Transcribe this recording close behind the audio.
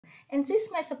And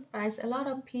this may surprise a lot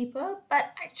of people,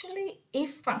 but actually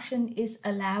if function is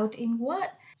allowed in Word.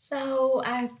 So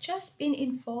I've just been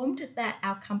informed that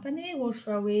our company will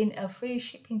throw in a free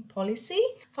shipping policy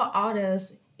for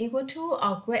orders equal to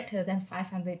or greater than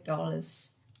 $500.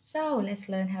 So let's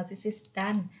learn how this is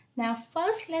done. Now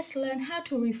first, let's learn how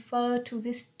to refer to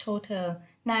this total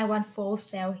 914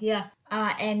 cell here.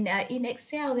 In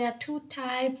Excel, there are two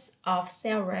types of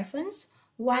cell reference.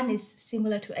 One is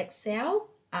similar to Excel,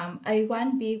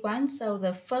 A1, B1. So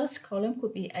the first column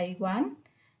could be A1.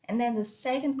 And then the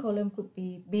second column could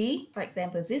be B. For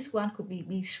example, this one could be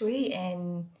B3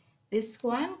 and this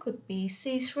one could be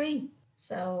C3.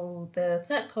 So the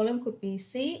third column could be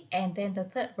C and then the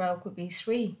third row could be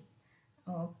 3.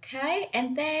 Okay,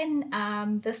 and then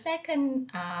the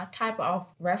second type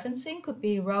of referencing could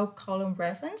be row column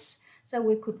reference. So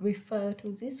we could refer to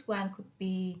this one could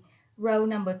be row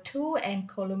number 2 and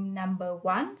column number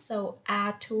 1. So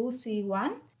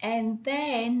R2C1. And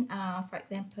then, for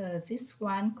example, this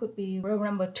one could be row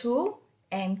number 2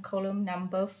 and column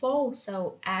number 4.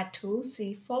 So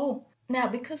R2C4. Now,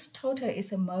 because total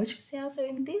is a merged cell, so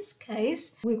in this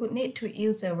case, we would need to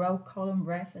use a row column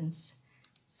reference.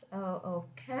 So,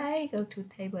 okay, go to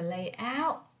table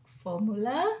layout,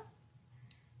 formula,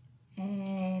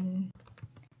 and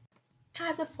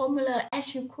type the formula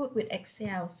as you could with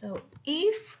Excel. So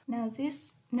if now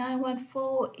this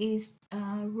 914 is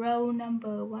row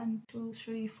number 1, 2,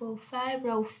 3, 4, 5,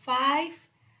 row 5,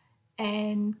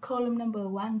 and column number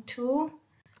 1, 2.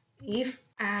 If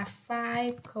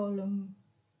R5 column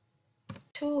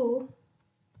 2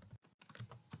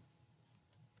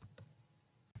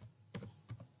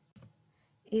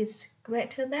 is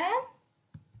greater than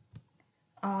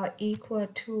or equal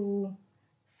to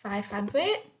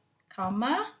 500,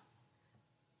 comma,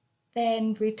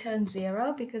 then return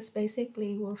 0 because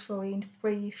basically we'll throw in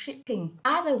free shipping.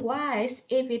 Otherwise,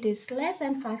 if it is less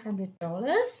than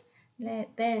 $500,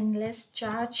 then let's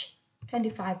charge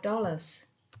 $25.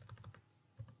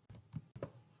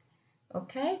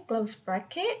 Okay, close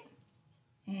bracket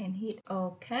and hit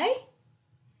OK.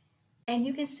 And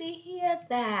you can see here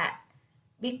that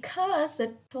because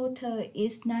the total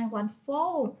is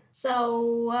 914,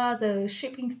 so the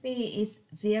shipping fee is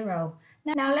 0.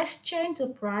 Now let's change the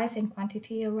price and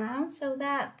quantity around so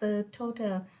that the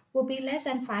total will be less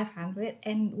than 500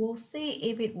 and we'll see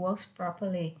if it works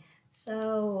properly.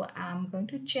 So I'm going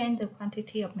to change the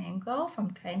quantity of mango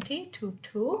from 20 to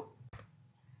 2.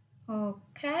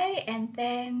 Okay, and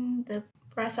then the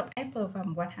price of apple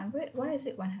from 100, why is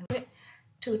it 100,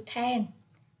 to 10.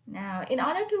 Now, in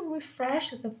order to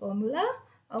refresh the formula,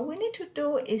 all we need to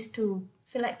do is to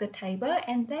select the table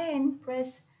and then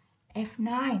press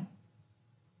F9.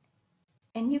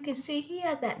 And you can see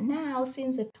here that now,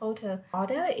 since the total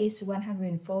order is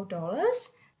 $104,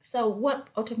 so what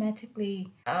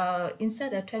automatically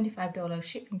insert a $25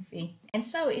 shipping fee. And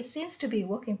so it seems to be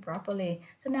working properly.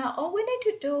 So now all we need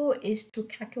to do is to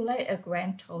calculate a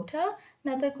grand total.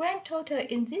 Now the grand total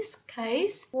in this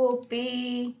case will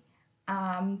be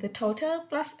the total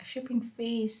plus shipping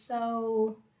fee.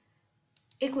 So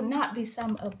it could not be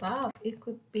sum above. It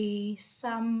could be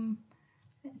sum,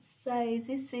 let's say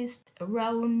this is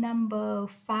row number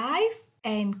 5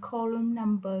 and column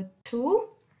number 2.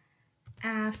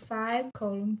 R5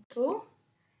 column 2,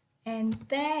 and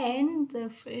then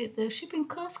the shipping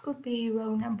cost could be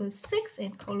row number 6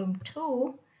 and column 2.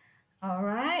 All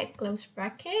right, close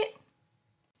bracket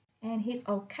and hit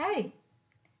OK.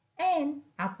 And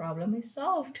our problem is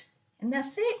solved. And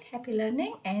that's it. Happy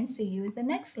learning and see you in the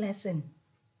next lesson.